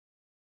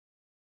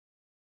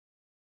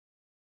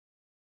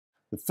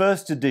The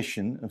first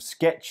edition of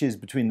Sketches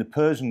Between the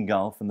Persian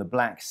Gulf and the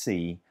Black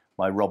Sea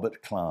by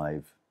Robert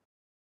Clive.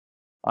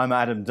 I'm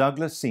Adam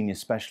Douglas, Senior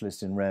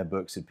Specialist in Rare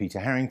Books at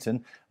Peter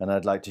Harrington, and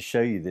I'd like to show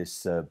you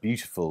this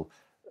beautiful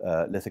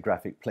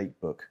lithographic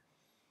plate book.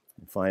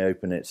 If I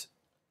open it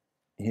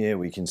here,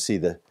 we can see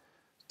the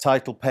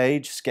title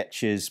page,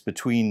 Sketches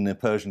Between the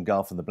Persian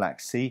Gulf and the Black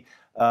Sea.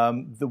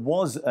 There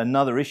was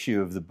another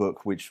issue of the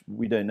book, which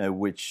we don't know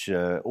which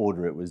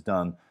order it was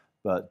done,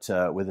 but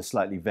with a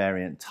slightly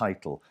variant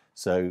title.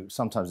 So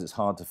sometimes it's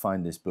hard to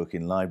find this book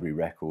in library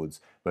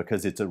records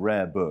because it's a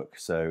rare book.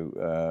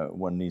 So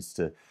one needs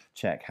to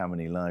check how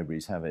many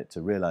libraries have it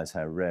to realize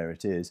how rare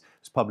it is.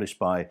 It's published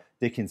by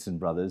Dickinson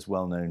brothers,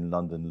 well-known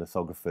London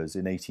lithographers,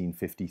 in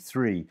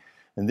 1853.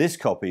 And this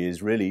copy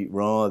is really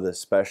rather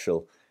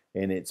special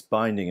in its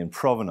binding and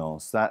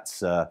provenance.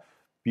 That's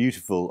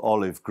beautiful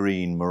olive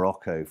green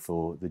morocco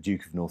for the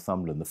Duke of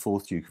Northumberland, the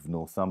fourth Duke of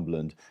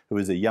Northumberland, who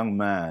as a young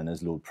man,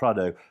 as Lord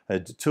Prudhoe,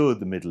 had toured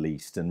the Middle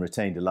East and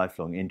retained a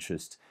lifelong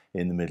interest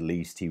in the Middle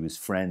East. He was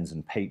friends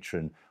and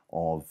patron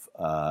of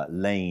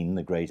Lane,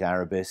 the great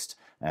Arabist,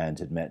 and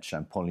had met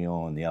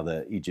Champollion and the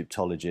other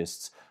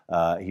Egyptologists.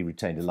 He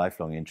retained a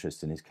lifelong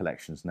interest in his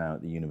collections now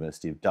at the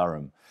University of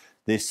Durham.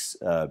 This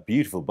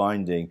beautiful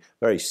binding,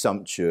 very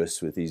sumptuous,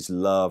 with these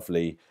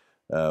lovely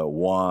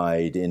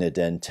wide inner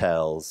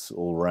dentelles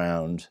all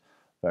round,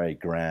 very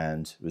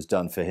grand. It was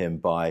done for him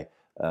by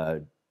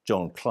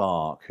John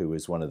Clarke, who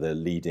was one of the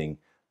leading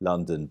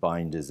London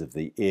binders of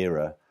the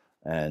era,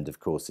 and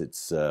of course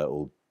it's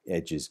all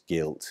edges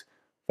gilt.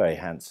 Very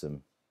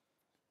handsome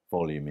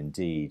volume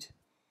indeed.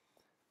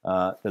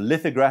 The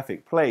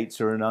lithographic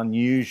plates are an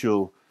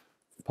unusual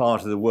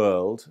part of the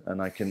world,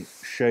 and I can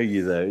show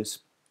you those.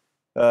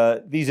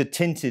 These are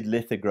tinted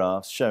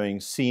lithographs showing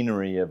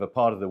scenery of a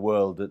part of the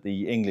world that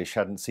the English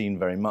hadn't seen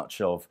very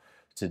much of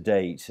to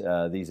date.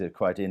 These are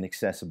quite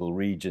inaccessible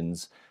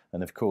regions,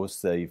 and of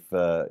course they've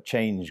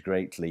changed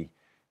greatly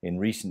in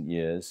recent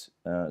years.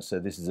 So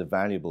this is a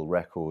valuable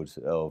record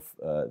of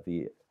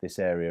this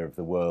area of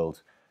the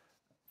world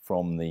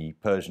from the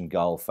Persian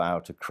Gulf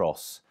out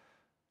across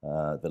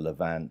the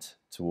Levant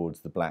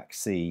towards the Black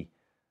Sea.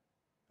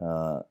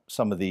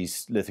 Some of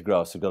these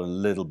lithographs have got a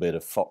little bit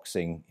of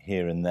foxing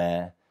here and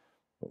there,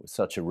 but with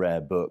such a rare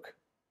book,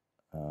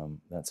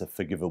 that's a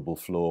forgivable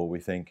flaw, we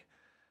think,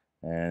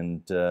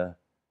 and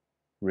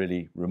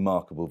really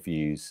remarkable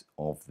views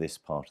of this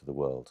part of the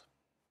world.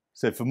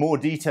 So for more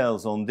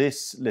details on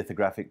this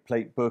lithographic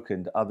plate book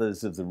and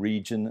others of the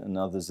region and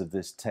others of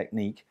this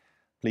technique,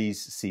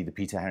 please see the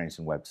Peter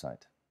Harrington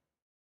website.